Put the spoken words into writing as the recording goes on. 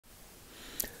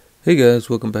Hey guys,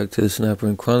 welcome back to the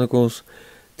Snapper Chronicles.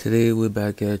 Today we're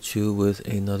back at you with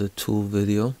another tool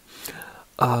video.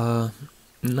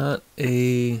 Not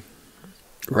a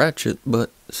ratchet, but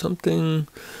something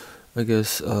I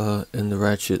guess in the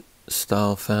ratchet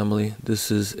style family.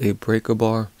 This is a breaker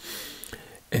bar,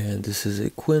 and this is a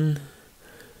Quinn,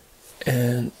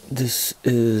 and this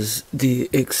is the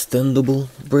extendable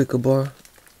breaker bar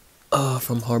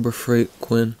from Harbor Freight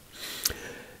Quinn.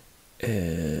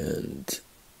 And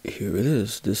here it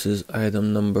is. This is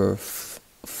item number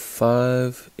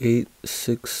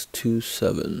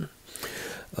 58627.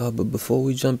 But before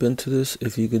we jump into this,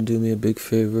 if you could do me a big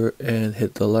favor and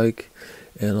hit the like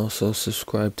and also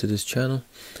subscribe to this channel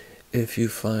if you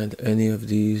find any of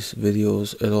these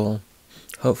videos at all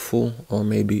helpful or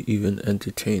maybe even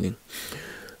entertaining.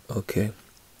 Okay,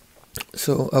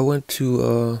 so I went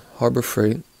to Harbor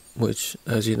Freight, which,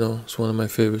 as you know, is one of my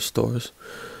favorite stores,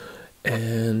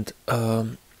 and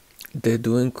they're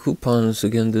doing coupons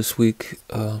again this week.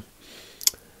 I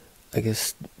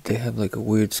guess they have like a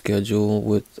weird schedule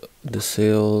with the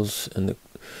sales and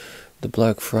the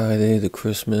Black Friday, the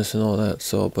Christmas and all that.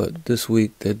 So, but this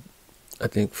week I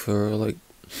think for like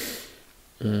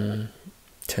 10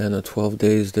 or 12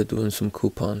 days they're doing some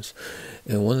coupons.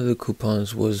 And one of the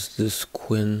coupons was this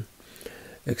Quinn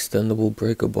extendable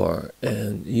breaker bar,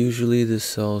 and usually this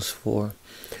sells for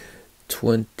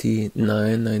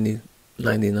 $29.99,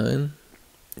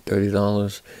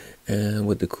 $30, and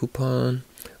with the coupon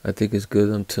I think it's good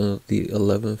until the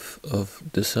 11th of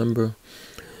December.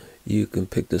 You can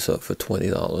pick this up for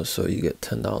 $20, so you get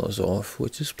 $10 off,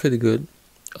 which is pretty good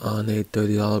on a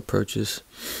 $30 purchase.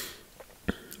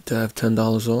 To have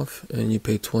 $10 off and you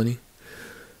pay $20,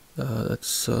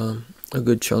 that's a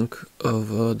good chunk of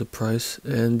the price.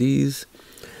 And these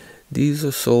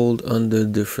are sold under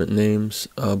different names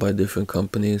by different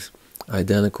companies,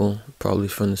 identical, probably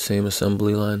from the same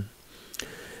assembly line,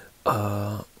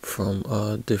 from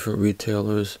different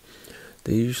retailers.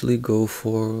 They usually go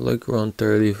for like around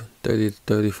 $30 to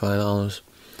 $35.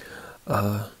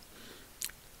 I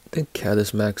think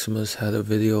Caddis Maximus had a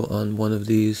video on one of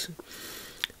these,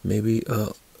 maybe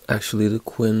actually the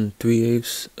Quinn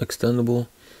 3/8 extendable,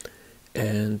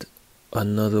 and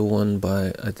another one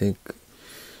by, I think,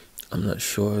 I'm not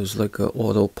sure, it's like a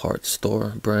auto parts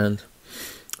store brand.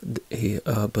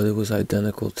 But it was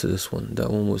identical to this one.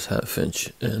 That one was 1/2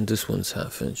 inch and this one's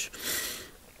 1/2 inch.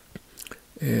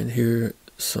 And here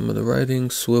some of the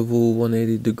writing: swivel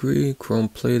 180 degree, chrome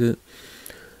plated,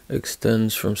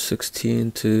 extends from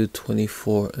 16 to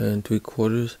 24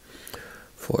 3/4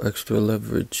 for extra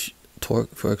leverage,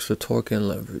 for extra torque and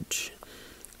leverage.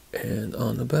 And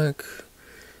on the back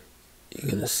you're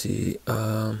gonna see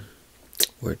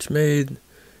where it's made.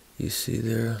 You see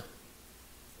there,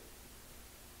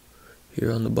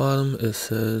 here on the bottom it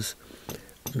says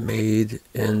made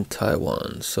in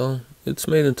Taiwan, so it's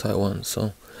made in Taiwan,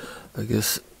 so I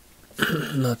guess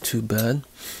not too bad.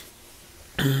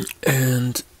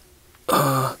 And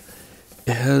it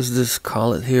has this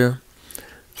collet here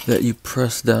that you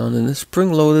press down, and it's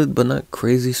spring loaded but not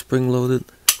crazy spring loaded.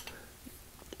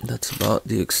 That's about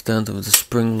the extent of the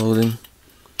spring loading.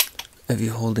 If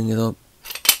you're holding it up,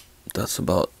 that's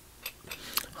about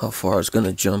how far it's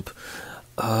gonna jump.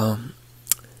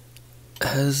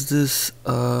 Has this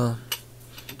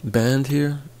band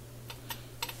here,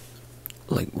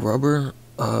 like rubber.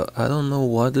 I don't know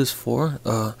what this for.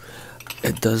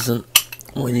 It doesn't,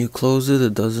 when you close it,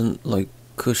 it doesn't like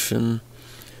cushion.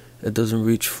 It doesn't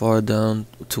reach far down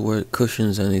to where it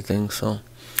cushions anything, so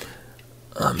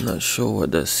I'm not sure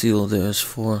what that seal there is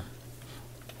for.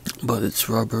 But it's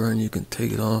rubber and you can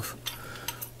take it off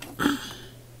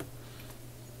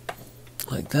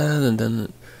like that, and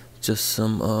then just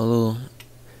some little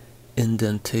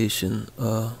indentation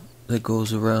that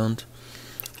goes around.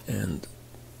 And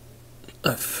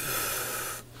I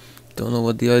don't know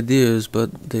what the idea is,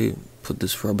 but they put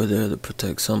this rubber there to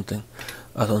protect something.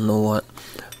 I don't know what.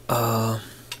 And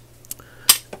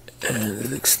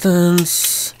it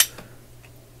extends,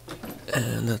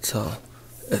 and that's how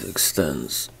it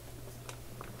extends.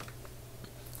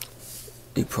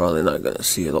 You're probably not gonna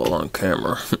see it all on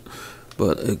camera,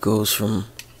 but it goes from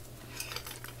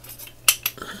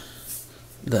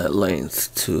that length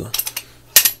to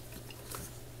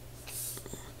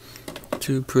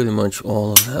pretty much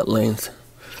all of that length.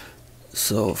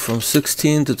 So from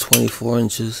 16 to 24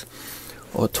 inches,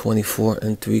 or 24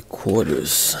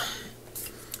 3/4.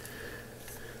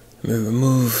 Let me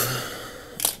remove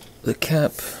the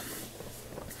cap,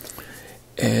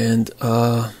 and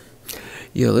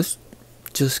yeah, let's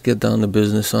just get down to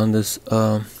business on this.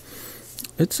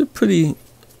 It's a pretty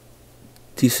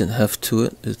decent heft to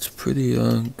it. It's pretty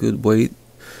good weight.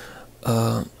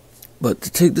 But to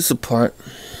take this apart,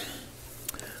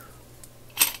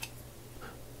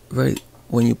 right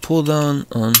when you pull down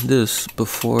on this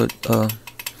before it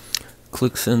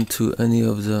clicks into any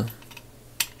of the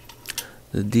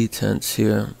detents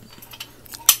here,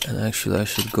 and actually I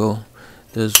should go,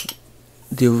 there's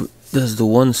the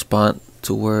one spot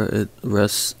to where it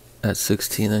rests at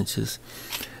 16 inches,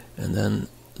 and then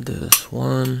there's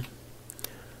 1,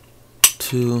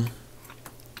 2,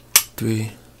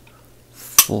 3,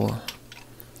 4,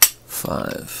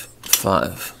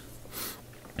 5.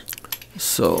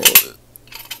 So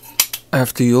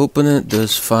after you open it,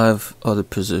 there's 5 other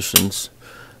positions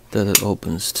that it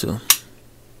opens to.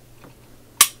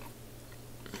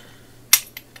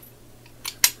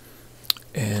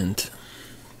 And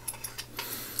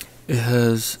it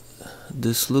has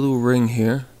this little ring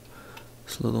here,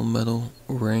 this little metal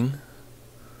ring,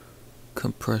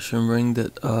 compression ring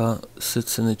that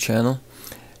sits in the channel,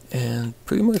 and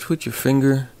pretty much with your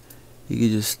finger you can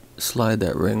just slide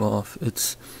that ring off.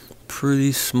 It's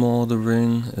pretty small, the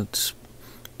ring, it's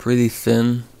pretty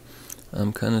thin.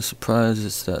 I'm kind of surprised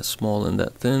it's that small and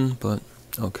that thin, but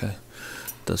okay,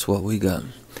 that's what we got.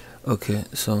 Okay,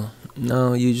 so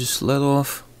now you just let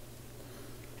off.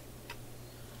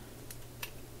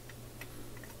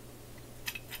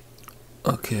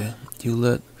 Okay, you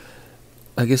let,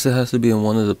 I guess it has to be in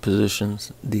one of the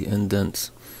positions, the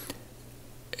indents,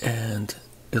 and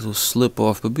it'll slip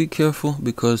off, but be careful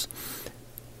because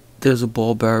there's a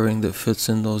ball bearing that fits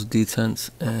in those detents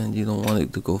and you don't want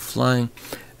it to go flying.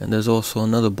 And there's also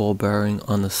another ball bearing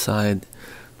on the side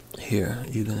here,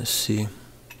 you're gonna see.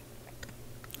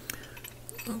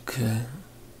 Okay,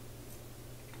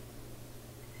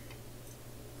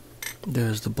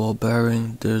 there's the ball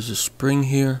bearing, there's a spring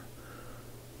here,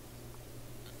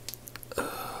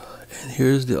 and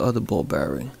here's the other ball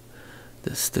bearing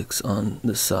that sticks on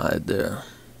the side there.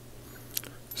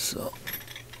 So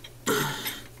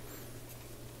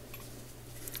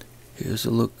here's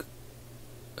a look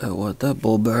at what that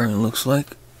ball bearing looks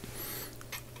like,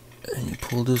 and you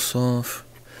pull this off,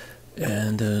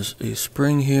 and there's a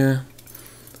spring here.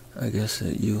 I guess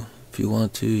that if you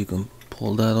want to, you can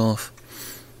pull that off.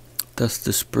 That's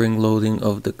the spring loading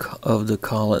of the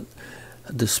collet.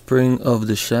 The spring of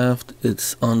the shaft,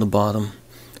 it's on the bottom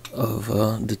of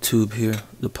the tube here,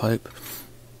 the pipe.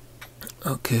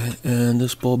 Okay, and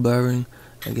this ball bearing,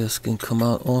 I guess, can come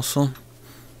out also.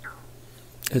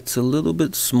 It's a little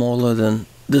bit smaller than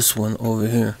this one over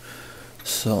here,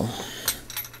 so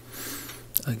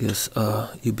I guess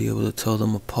you'll be able to tell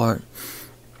them apart.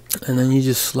 And then you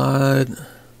just slide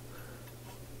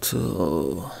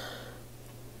to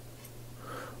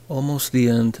almost the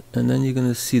end, and then you're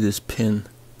gonna see this pin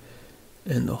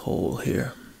in the hole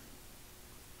here,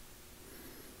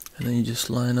 and then you just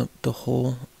line up the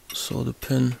hole so the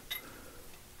pin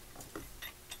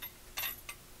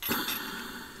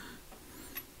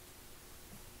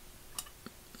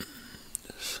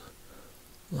just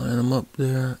line them up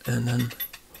there, and then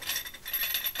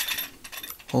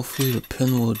hopefully the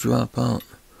pin will drop out.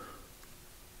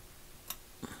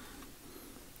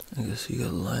 I guess you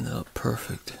gotta line it up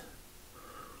perfect.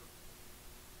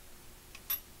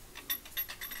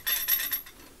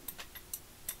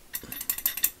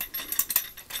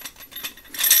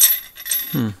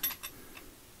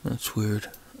 That's weird.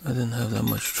 I didn't have that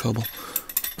much trouble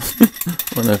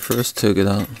when I first took it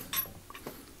out.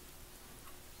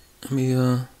 Let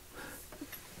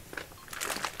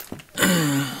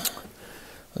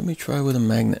me try with a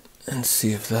magnet and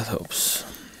see if that helps.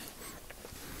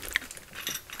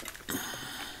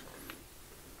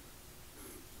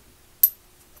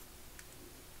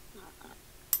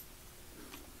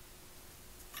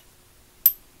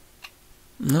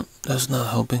 Nope, that's not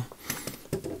helping.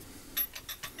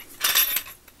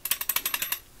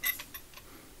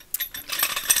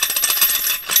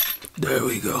 There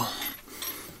we go.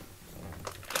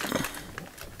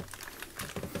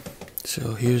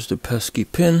 So here's the pesky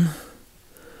pin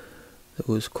that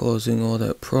was causing all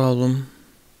that problem.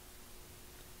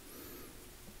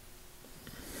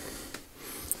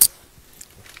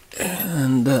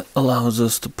 And that allows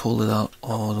us to pull it out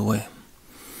all the way.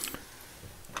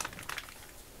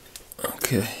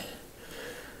 Okay,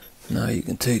 now you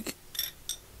can take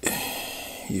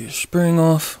your spring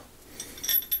off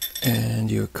and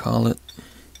your collet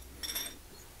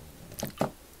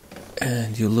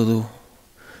and your little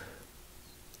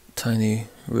tiny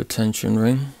retention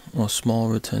ring, or small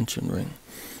retention ring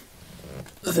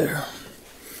there.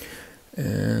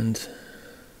 And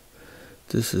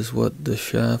this is what the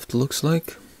shaft looks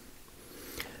like.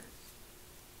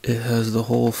 It has the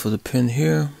hole for the pin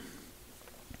here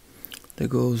that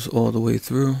goes all the way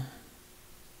through.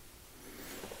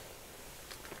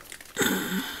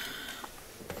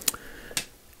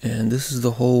 And this is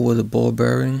the hole where the ball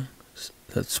bearing,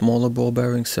 that smaller ball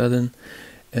bearing, set in.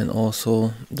 And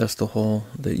also that's the hole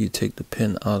that you take the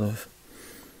pin out of.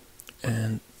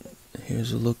 And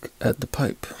here's a look at the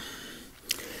pipe.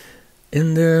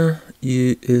 In there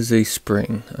is a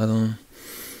spring. I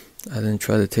didn't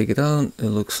try to take it out. It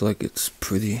looks like it's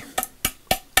pretty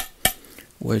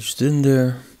wedged in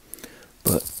there,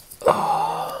 but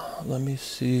let me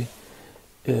see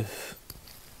if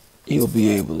you'll be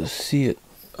able to see it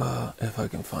if I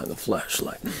can find a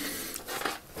flashlight.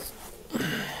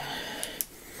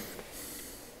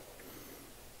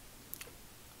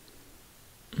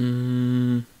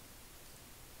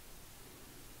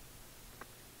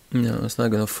 No, it's not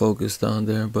gonna focus down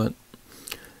there, but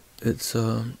it's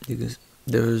there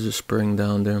is a spring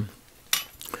down there.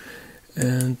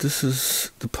 And this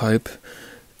is the pipe,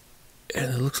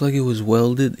 and it looks like it was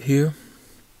welded here.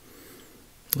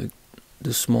 Like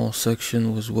this small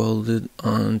section was welded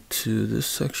onto this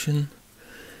section,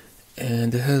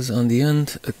 and it has on the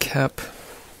end a cap.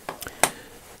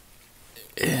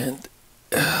 And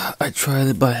I tried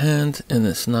it by hand and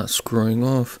it's not screwing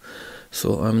off,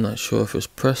 so I'm not sure if it's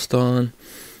pressed on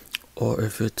or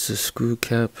if it's a screw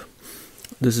cap.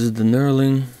 This is the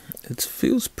knurling. It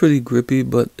feels pretty grippy,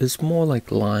 but it's more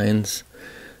like lines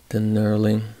than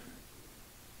knurling.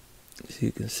 As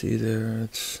you can see there,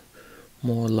 it's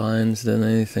more lines than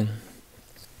anything.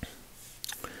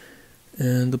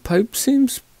 And the pipe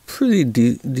seems pretty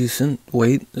decent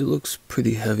weight. It looks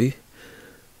pretty heavy.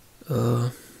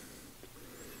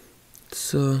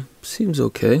 Seems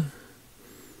okay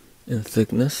in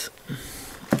thickness.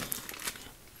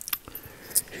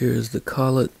 Here's the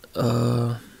collet.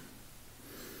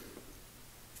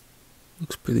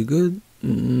 Looks pretty good.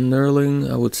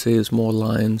 Knurling, I would say, is more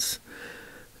lines.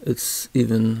 It's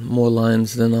even more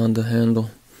lines than on the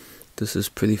handle. This is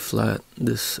pretty flat.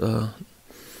 This,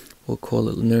 we'll call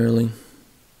it knurling.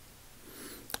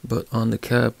 But on the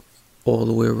cap, all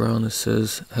the way around, it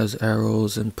says has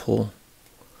arrows and pull.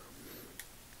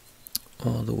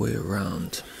 All the way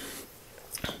around.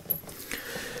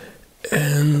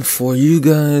 And for you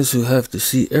guys who have to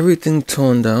see everything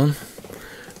torn down,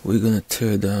 we're gonna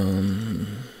tear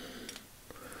down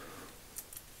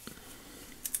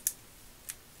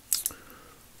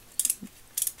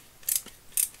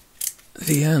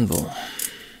the anvil.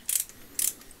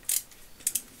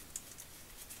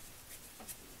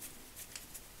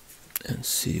 And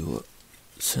see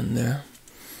what's in there.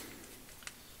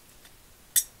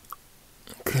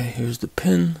 Okay, here's the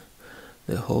pin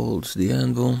that holds the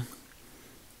anvil.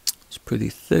 It's pretty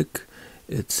thick.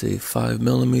 It's a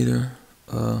 5mm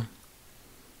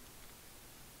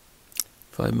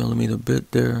 5mm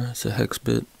bit there. It's a hex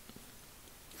bit.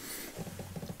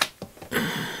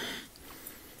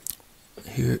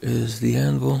 Here is the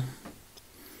anvil.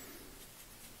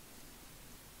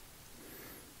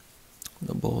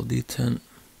 The ball detent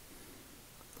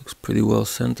looks pretty well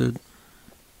centered.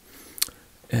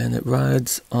 And it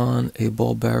rides on a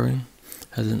ball bearing.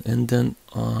 Has an indent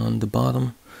on the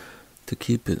bottom to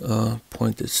keep it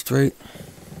pointed straight.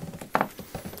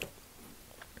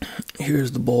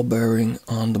 Here's the ball bearing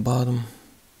on the bottom.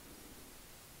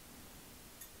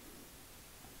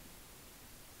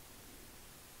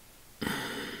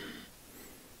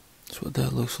 That's what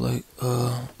that looks like.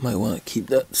 Might want to keep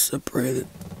that separated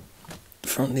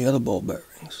from the other ball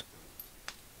bearings.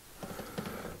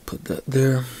 Put that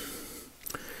there.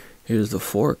 Here's the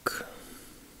fork.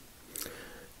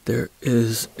 There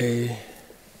is a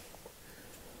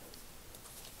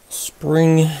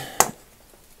spring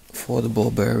for the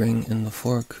ball bearing in the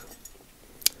fork.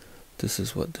 This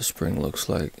is what the spring looks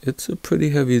like. It's a pretty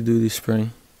heavy duty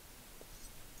spring.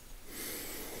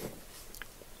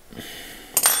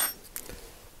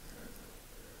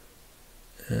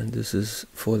 And this is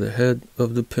for the head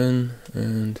of the pin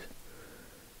and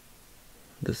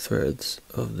the threads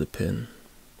of the pin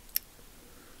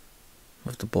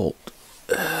of the bolt.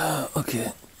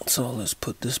 Okay, so let's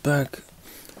put this back.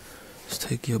 Let's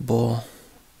take your ball,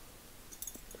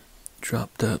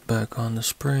 drop that back on the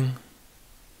spring.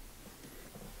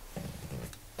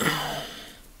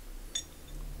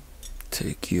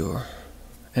 Take your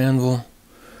anvil,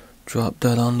 drop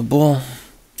that on the ball,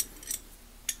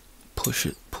 push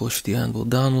the anvil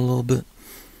down a little bit,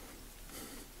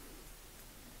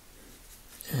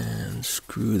 and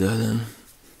screw that in.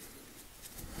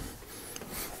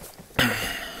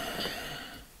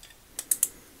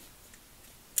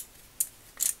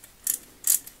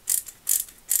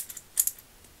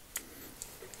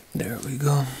 There we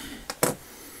go.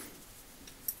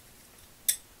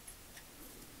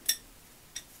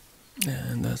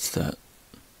 And that's that.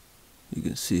 You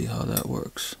can see how that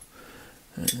works.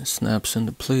 And it snaps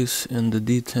into place in the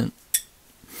detent.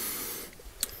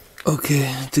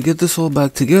 Okay, to get this all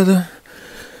back together,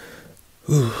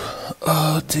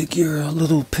 take your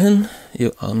little pin,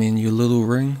 your little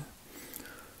ring,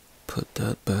 put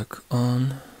that back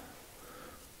on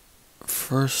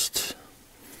first,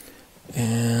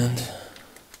 and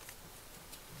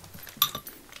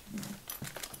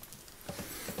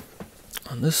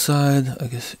on this side, I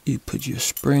guess you put your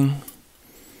spring.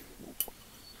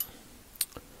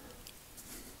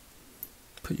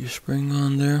 Put your spring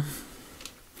on there.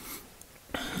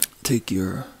 Take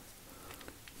your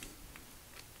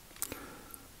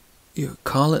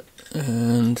collet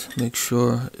and make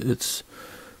sure it's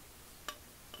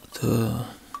the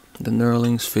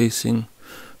knurlings facing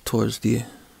towards the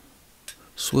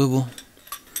swivel.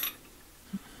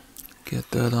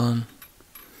 Get that on.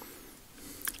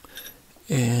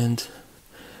 And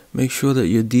make sure that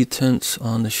your detents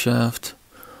on the shaft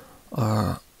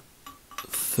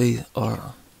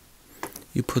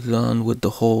you put it on with the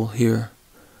hole here,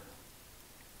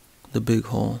 the big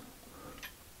hole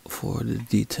for the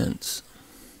detents.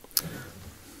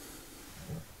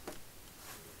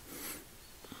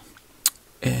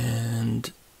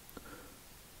 And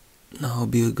now will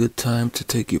be a good time to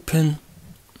take your pin,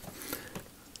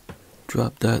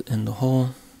 drop that in the hole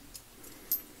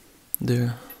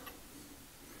there,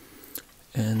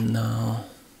 and now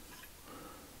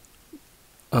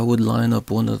I would line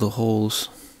up one of the holes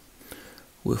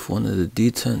with one of the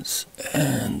detents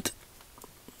and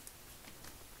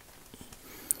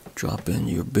drop in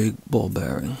your big ball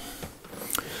bearing.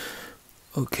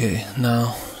 Okay,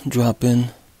 now drop in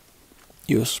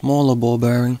your smaller ball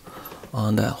bearing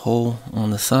on that hole on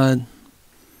the side,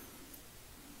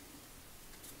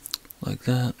 like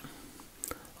that.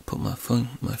 I'll put my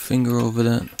finger over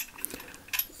that.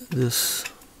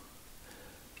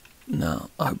 Now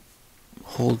I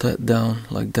hold that down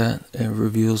like that, and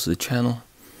reveals the channel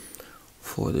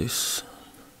for that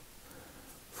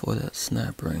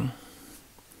snap ring,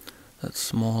 that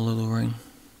small little ring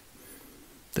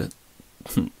that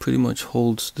pretty much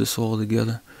holds this all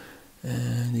together.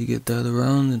 And you get that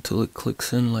around until it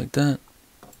clicks in like that,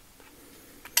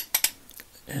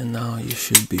 and now you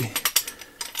should be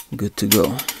good to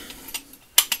go.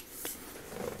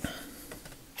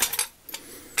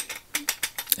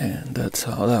 And that's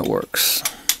how that works.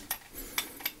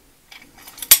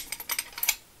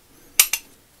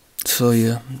 So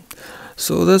yeah,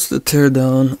 so that's the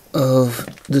teardown of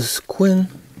this Quinn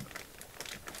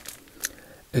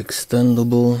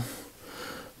extendable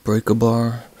breaker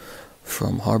bar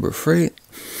from Harbor Freight.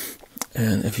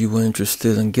 And if you were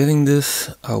interested in getting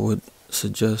this, I would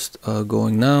suggest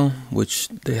going now, which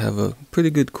they have a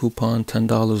pretty good coupon,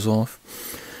 $10 off,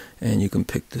 and you can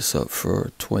pick this up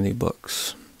for 20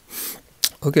 bucks.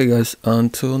 Okay guys,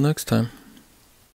 until next time.